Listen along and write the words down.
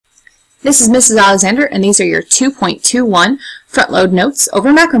This is Mrs. Alexander, and these are your 2.21 front-load notes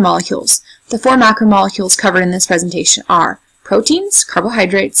over macromolecules. The four macromolecules covered in this presentation are proteins,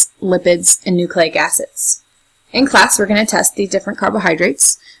 carbohydrates, lipids, and nucleic acids. In class, we're going to test these different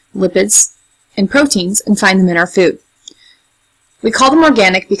carbohydrates, lipids, and proteins and find them in our food. We call them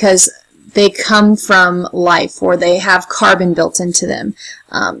organic because they come from life, or they have carbon built into them.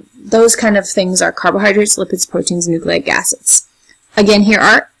 Those kind of things are carbohydrates, lipids, proteins, and nucleic acids. Again, here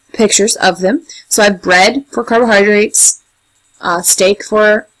are pictures of them. So I have bread for carbohydrates, steak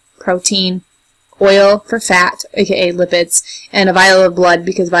for protein, oil for fat, aka lipids, and a vial of blood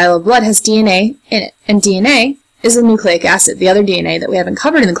because vial of blood has DNA in it. And DNA is a nucleic acid. The other DNA that we haven't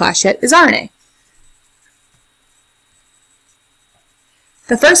covered in the class yet is RNA.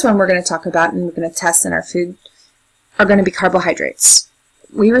 The first one we're going to talk about and we're going to test in our food are going to be carbohydrates.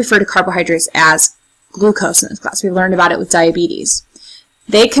 We refer to carbohydrates as glucose in this class. We learned about it with diabetes.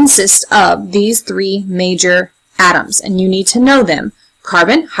 They consist of these three major atoms, and you need to know them: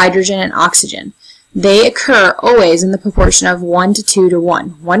 carbon, hydrogen, and oxygen. They occur always in the proportion of 1 to 2 to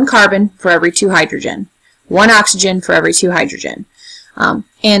 1. 1 carbon for every 2 hydrogen. 1 oxygen for every 2 hydrogen.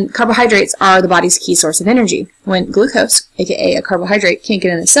 And carbohydrates are the body's key source of energy. When glucose, aka a carbohydrate, can't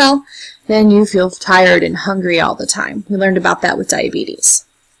get in a cell, then you feel tired and hungry all the time. We learned about that with diabetes.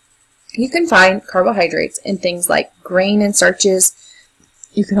 You can find carbohydrates in things like grain and starches.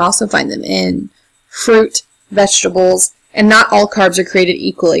 You can also find them in fruit, vegetables, and not all carbs are created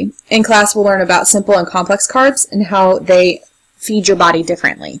equally. In class, we'll learn about simple and complex carbs and how they feed your body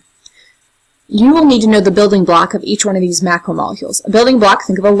differently. You will need to know the building block of each one of these macromolecules. A building block,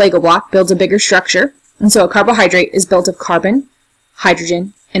 think of a Lego block, builds a bigger structure. And so a carbohydrate is built of carbon,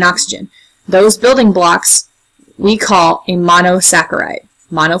 hydrogen, and oxygen. Those building blocks we call a monosaccharide.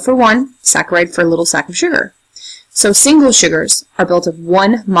 Mono for one, saccharide for a little sack of sugar. So single sugars are built of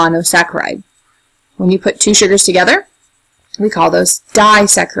one monosaccharide. When you put 2 sugars together, we call those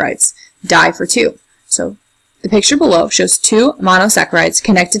disaccharides. Di for 2. So the picture below shows 2 monosaccharides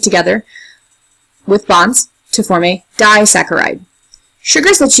connected together with bonds to form a disaccharide.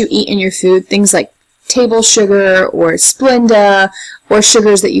 Sugars that you eat in your food, things like table sugar or Splenda, or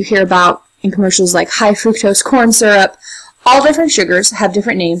sugars that you hear about in commercials like high fructose corn syrup, all different sugars have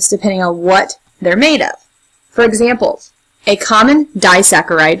different names depending on what they're made of. For example, a common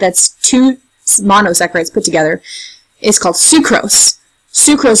disaccharide, that's 2 monosaccharides put together, is called sucrose.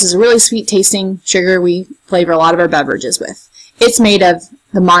 Sucrose is a really sweet tasting sugar we flavor a lot of our beverages with. It's made of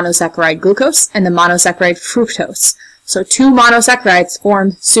the monosaccharide glucose and the monosaccharide fructose. So 2 monosaccharides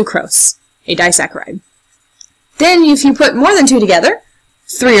form sucrose, a disaccharide. Then if you put more than 2 together,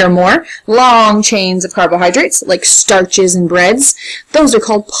 3 or more, long chains of carbohydrates like starches and breads, those are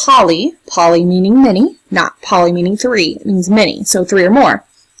called poly meaning many, not poly meaning 3, it means many, so 3 or more.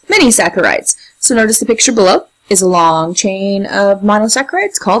 Many saccharides. So notice the picture below is a long chain of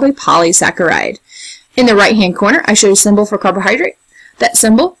monosaccharides called a polysaccharide. In the right-hand corner, I show you a symbol for carbohydrate. That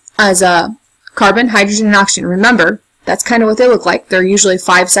symbol is a carbon, hydrogen, and oxygen. Remember, that's kind of what they look like. They're usually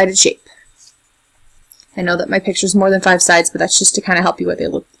 5-sided shape. I know that my picture's more than 5 sides, but that's just to kind of help you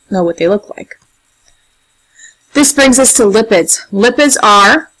know what they look like. This brings us to lipids. Lipids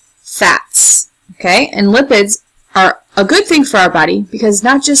are fats, okay? And lipids are a good thing for our body because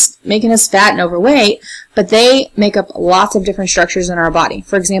not just making us fat and overweight, but they make up lots of different structures in our body.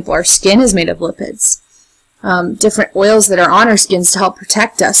 For example, our skin is made of lipids. Different oils that are on our skins to help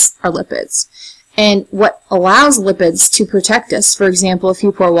protect us are lipids. And what allows lipids to protect us, for example, if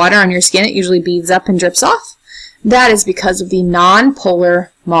you pour water on your skin, it usually beads up and drips off. That is because of the nonpolar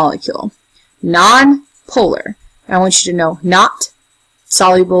molecule. Nonpolar. I want you to know, not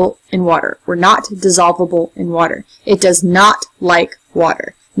soluble in water. We're not dissolvable in water. It does not like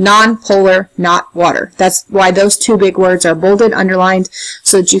water. Nonpolar, not water. That's why those 2 big words are bolded, underlined,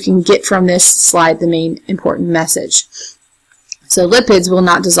 so that you can get from this slide the main important message. So lipids will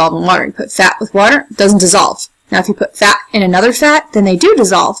not dissolve in water. You put fat with water, it doesn't dissolve. Now if you put fat in another fat, then they do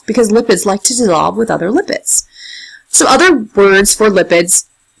dissolve because lipids like to dissolve with other lipids. So other words for lipids,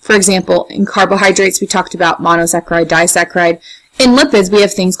 for example, in carbohydrates we talked about monosaccharide, disaccharide. In lipids we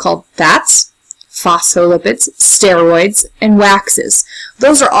have things called fats, phospholipids, steroids, and waxes.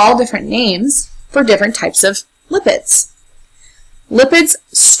 Those are all different names for different types of lipids. Lipids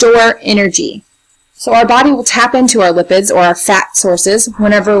store energy. So our body will tap into our lipids or our fat sources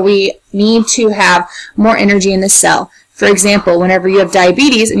whenever we need to have more energy in the cell. For example, whenever you have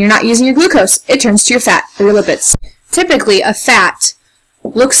diabetes and you're not using your glucose, it turns to your fat or your lipids. Typically, a fat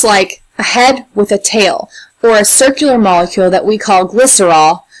looks like a head with a tail, or a circular molecule that we call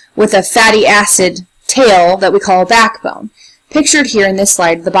glycerol with a fatty acid tail that we call a backbone. Pictured here in this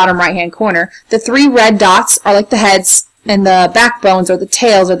slide, the bottom right-hand corner, the 3 red dots are like the heads, and the backbones or the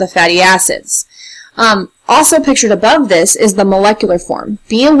tails are the fatty acids. Also pictured above this is the molecular form.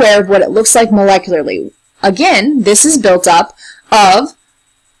 Be aware of what it looks like molecularly. Again, this is built up of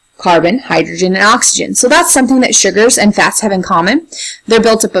carbon, hydrogen, and oxygen. So that's something that sugars and fats have in common. They're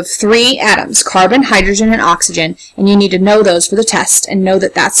built up of 3 atoms, carbon, hydrogen, and oxygen, and you need to know those for the test and know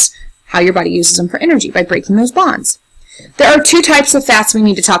that that's how your body uses them for energy, by breaking those bonds. There are 2 types of fats we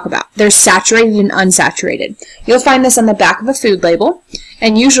need to talk about. There's saturated and unsaturated. You'll find this on the back of a food label,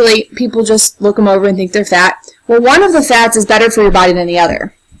 and usually people just look them over and think they're fat. Well, one of the fats is better for your body than the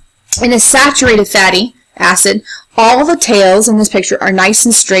other. In a saturated fatty acid, all the tails in this picture are nice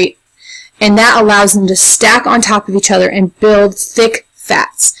and straight, and that allows them to stack on top of each other and build thick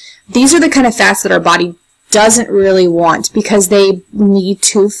fats. These are the kind of fats that our body doesn't really want because they need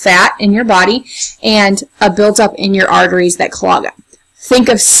too fat in your body and a built-up in your arteries that clog up. Think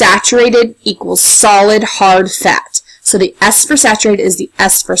of saturated equals solid, hard fat. So the S for saturated is the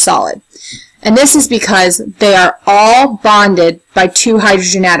S for solid. And this is because they are all bonded by 2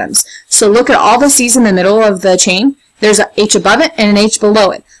 hydrogen atoms. So look at all the C's in the middle of the chain. There's an H above it and an H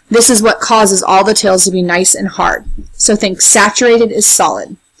below it. This is what causes all the tails to be nice and hard. So think saturated is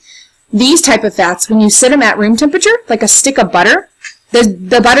solid. These type of fats, when you sit them at room temperature, like a stick of butter,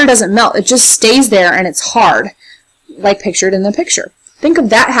 the butter doesn't melt. It just stays there and it's hard, like pictured in the picture. Think of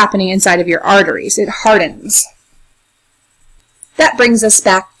that happening inside of your arteries. It hardens. That brings us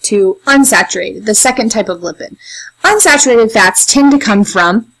back to unsaturated, the second type of lipid. Unsaturated fats tend to come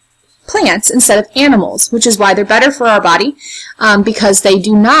from plants instead of animals, which is why they're better for our body because they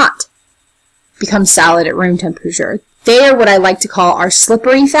do not become solid at room temperature. They are what I like to call our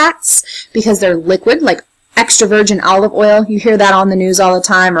slippery fats because they're liquid, like extra virgin olive oil. You hear that on the news all the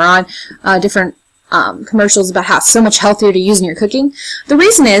time or on different commercials about how it's so much healthier to use in your cooking. The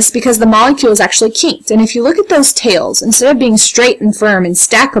reason is because the molecule is actually kinked. And if you look at those tails, instead of being straight and firm and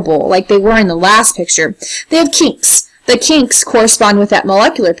stackable like they were in the last picture, they have kinks. The kinks correspond with that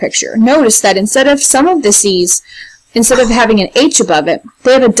molecular picture. Notice that instead of some of the C's, instead of having an H above it,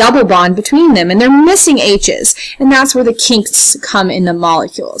 they have a double bond between them, and they're missing H's, and that's where the kinks come in the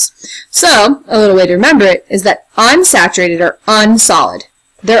molecules. So, a little way to remember it is that unsaturated are unsolid.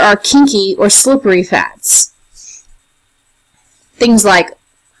 There are kinky or slippery fats. Things like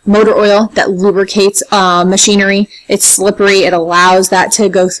motor oil that lubricates machinery. It's slippery. It allows that to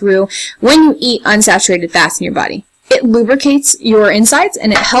go through. When you eat unsaturated fats in your body, it lubricates your insides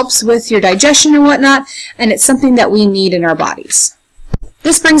and it helps with your digestion and whatnot, and it's something that we need in our bodies.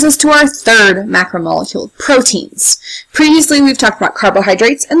 This brings us to our third macromolecule, proteins. Previously, we've talked about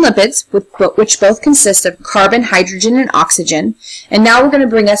carbohydrates and lipids, which both consist of carbon, hydrogen, and oxygen. And now we're going to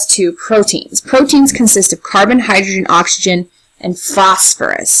bring us to proteins. Proteins consist of carbon, hydrogen, oxygen, and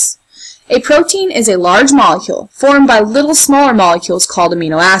phosphorus. A protein is a large molecule formed by little smaller molecules called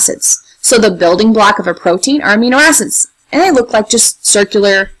amino acids. So the building block of a protein are amino acids, and they look like just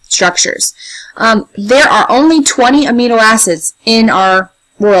circular structures. There are only 20 amino acids in our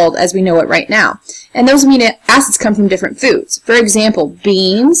world as we know it right now, and those amino acids come from different foods. For example,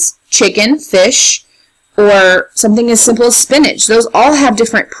 beans, chicken, fish, or something as simple as spinach. Those all have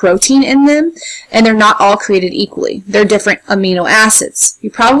different protein in them, and they're not all created equally. They're different amino acids. You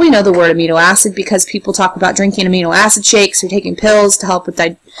probably know the word amino acid because people talk about drinking amino acid shakes or taking pills to help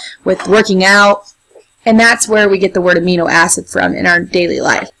with working out, and that's where we get the word amino acid from in our daily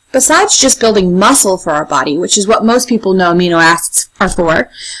life. Besides just building muscle for our body, which is what most people know amino acids are for,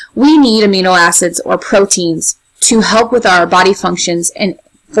 we need amino acids or proteins to help with our body functions and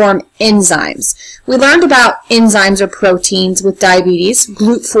form enzymes. We learned about enzymes or proteins with diabetes,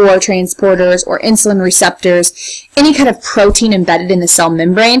 GLUT4 transporters, or insulin receptors. Any kind of protein embedded in the cell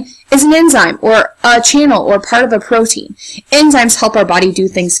membrane is an enzyme or a channel or part of a protein. Enzymes help our body do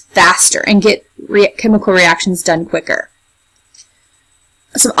things faster and get chemical reactions done quicker.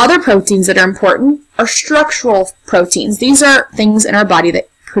 Some other proteins that are important are structural proteins. These are things in our body that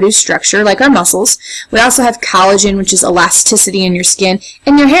produce structure, like our muscles. We also have collagen, which is elasticity in your skin,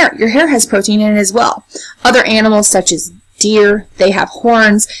 and your hair. Your hair has protein in it as well. Other animals, such as deer, they have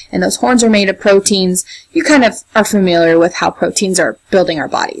horns, and those horns are made of proteins. You kind of are familiar with how proteins are building our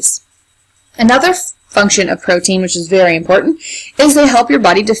bodies. Another function of protein, which is very important, is they help your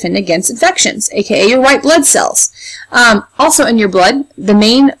body defend against infections, aka your white blood cells. Also in your blood, the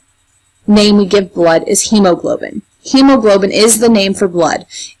main name we give blood is hemoglobin. Hemoglobin is the name for blood.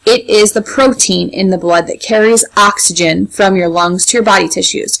 It is the protein in the blood that carries oxygen from your lungs to your body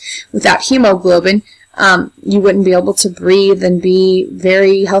tissues. Without hemoglobin, you wouldn't be able to breathe and be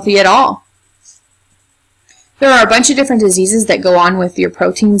very healthy at all. There are a bunch of different diseases that go on with your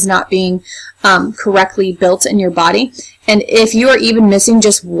proteins not being correctly built in your body. And if you are even missing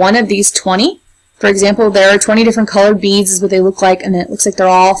just one of these 20, for example, there are 20 different colored beads is what they look like, and then it looks like they're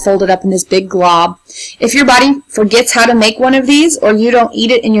all folded up in this big glob. If your body forgets how to make one of these, or you don't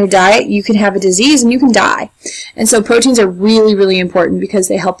eat it in your diet, you can have a disease and you can die. And so proteins are really, really important because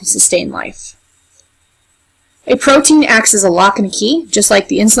they help you sustain life. A protein acts as a lock and a key, just like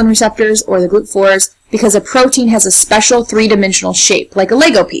the insulin receptors or the GLUT4s, because a protein has a special three-dimensional shape, like a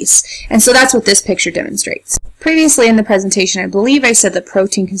Lego piece. And so that's what this picture demonstrates. Previously in the presentation, I believe I said that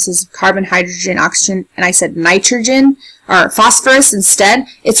protein consists of carbon, hydrogen, oxygen, and I said nitrogen, or phosphorus instead.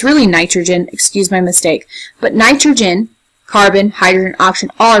 It's really nitrogen, excuse my mistake. But nitrogen, carbon, hydrogen,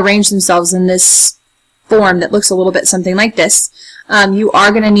 oxygen all arrange themselves in this form that looks a little bit something like this. You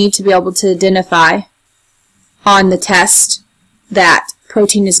are going to need to be able to identify on the test that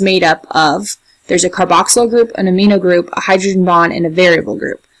protein is made up of. There's a carboxyl group, an amino group, a hydrogen bond, and a variable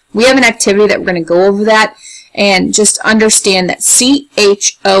group. We have an activity that we're going to go over that, and just understand that C,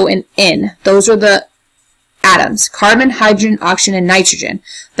 H, O, and N, those are the atoms, carbon, hydrogen, oxygen, and nitrogen,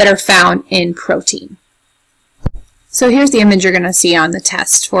 that are found in protein. So here's the image you're going to see on the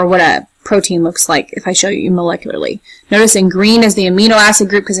test for what a protein looks like if I show you molecularly. Notice in green is the amino acid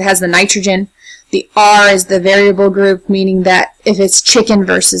group because it has the nitrogen. The R is the variable group, meaning that if it's chicken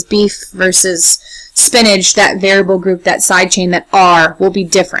versus beef versus spinach, that variable group, that side chain, that R, will be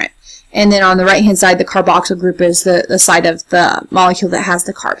different. And then on the right-hand side, the carboxyl group is the side of the molecule that has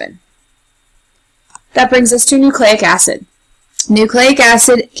the carbon. That brings us to nucleic acid. Nucleic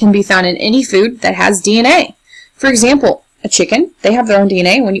acid can be found in any food that has DNA. For example, a chicken, they have their own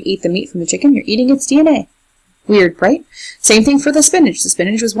DNA. When you eat the meat from the chicken, you're eating its DNA. Weird, right? Same thing for the spinach. The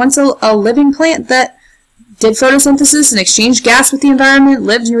spinach was once a living plant that did photosynthesis and exchanged gas with the environment,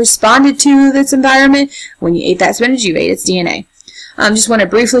 lived and responded to its environment. When you ate that spinach, you ate its DNA. Just want to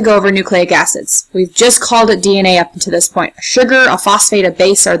briefly go over nucleic acids. We've just called it DNA up until this point. A sugar, a phosphate, a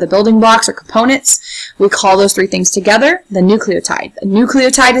base are the building blocks or components. We call those three things together the nucleotide. The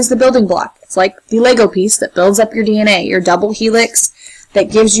nucleotide is the building block. It's like the Lego piece that builds up your DNA, your double helix that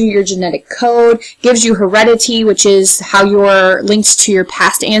gives you your genetic code, gives you heredity, which is how you're linked to your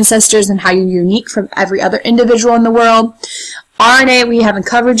past ancestors and how you're unique from every other individual in the world. RNA we haven't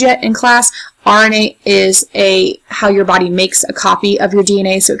covered yet in class. RNA is how your body makes a copy of your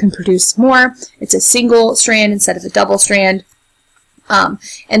DNA so it can produce more. It's a single strand instead of a double strand. And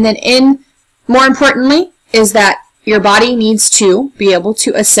then more importantly, is that your body needs to be able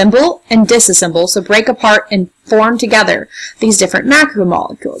to assemble and disassemble, so break apart and form together these different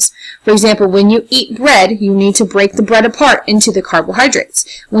macromolecules. For example, when you eat bread, you need to break the bread apart into the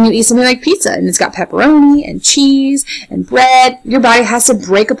carbohydrates. When you eat something like pizza and it's got pepperoni and cheese and bread, your body has to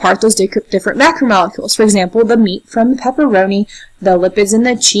break apart those different macromolecules. For example, the meat from the pepperoni, the lipids in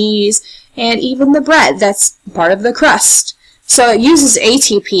the cheese, and even the bread that's part of the crust. So it uses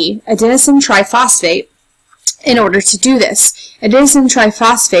ATP, adenosine triphosphate, in order to do this. Adenosine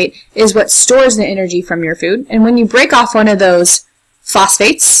triphosphate is what stores the energy from your food, and when you break off one of those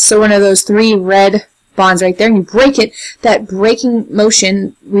phosphates, so one of those three red bonds right there, and you break it, that breaking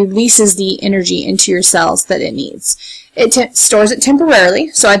motion releases the energy into your cells that it needs. It stores it temporarily,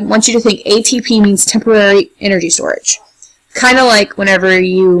 so I want you to think ATP means temporary energy storage. Kind of like whenever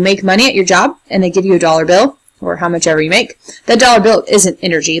you make money at your job and they give you a dollar bill, or how much ever you make, that dollar bill isn't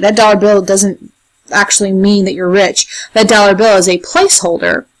energy. That dollar bill doesn't actually mean that you're rich. That dollar bill is a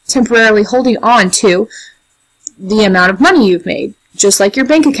placeholder, temporarily holding on to the amount of money you've made. Just like your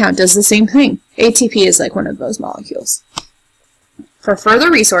bank account does the same thing. ATP is like one of those molecules. For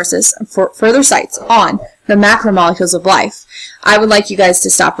further resources, for further sites on the macromolecules of life, I would like you guys to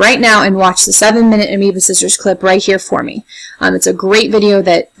stop right now and watch the 7-minute Amoeba Sisters clip right here for me. It's a great video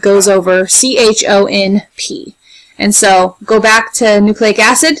that goes over CHONP. And so, go back to nucleic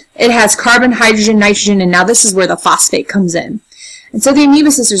acid. It has carbon, hydrogen, nitrogen, and now this is where the phosphate comes in. And so the Amoeba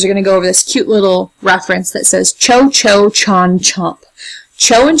Sisters are going to go over this cute little reference that says CHO, CHO, CHON, CHOMP.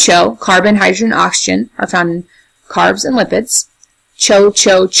 CHO and CHO, carbon, hydrogen, oxygen, are found in carbs and lipids. CHO,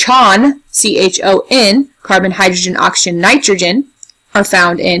 CHO, CHON, CHON, carbon, hydrogen, oxygen, nitrogen, are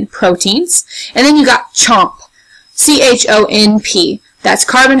found in proteins. And then you got CHOMP, CHONP. That's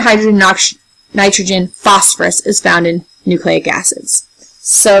carbon, hydrogen, oxygen, nitrogen, phosphorus is found in nucleic acids.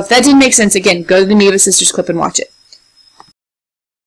 So if that didn't make sense, again, go to the Amoeba Sisters clip and watch it.